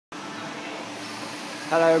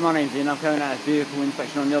Hello, my name's Ian. I'm carrying out a vehicle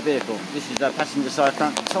inspection on your vehicle. This is a passenger side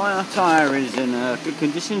front tyre. Tyre is in good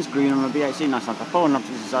conditions, green on the VHC, nice on the floor, and up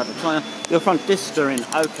to the side of the tyre. Your front discs are in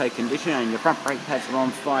OK condition and your front brake pads are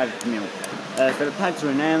on 5mm. So the pads are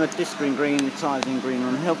in amber, discs are in green, the tyres in green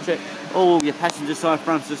on Healthcheck. All your passenger side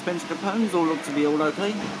front suspension components all look to be all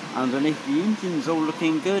OK. Underneath the engine's all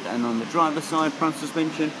looking good, and on the driver's side front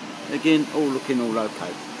suspension, again, all looking all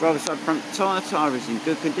okay. Driver's side front tyre is in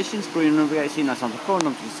good conditions, green on the VHC, nice on the floor, and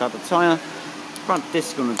up to the side of the tyre. Front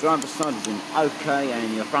disc on the driver's side is in OK,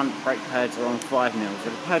 and your front brake pads are on 5mm. So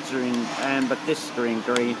the pads are in amber, discs are in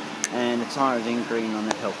green, and the tyre is in green on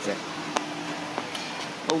the Healthcheck.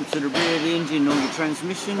 All to the rear of the engine, all your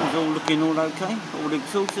transmission is all looking all okay. All the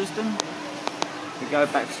exhaust system. We go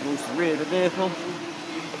back towards the rear of the vehicle.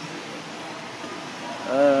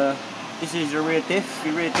 This is your rear diff.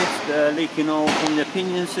 Your rear diff leaking oil from the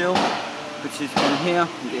pinion seal, which is from here,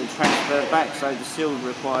 and getting transferred back, so the seal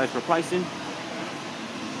requires replacing.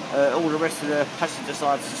 All the rest of the passenger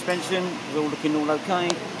side suspension is all looking all okay.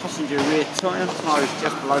 Passenger rear tyre is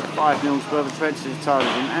just below 5mm worth of tread, so the tyre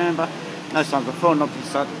is in amber. No signs of falling off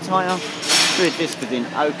inside the tyre. Rear disc is in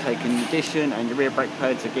OK condition, and your rear brake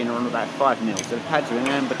pads again are on about 5mm. So the pads are in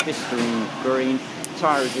amber, discs are in green,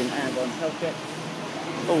 tyre is in amber on Healthcheck.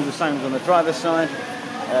 All the same as on the driver's side.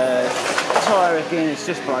 Tyre again is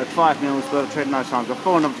just below 5mm worth of tread, no signs of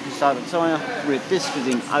falling off the side of the tyre. Rear disc is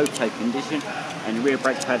in OK condition, and the rear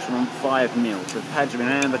brake pads are on 5mm. So the pads are in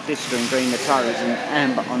amber, discs are in green, the tyre is in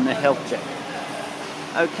amber on the Healthcheck.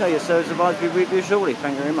 Okay, your service advisor will be with you shortly.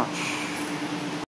 Thank you very much.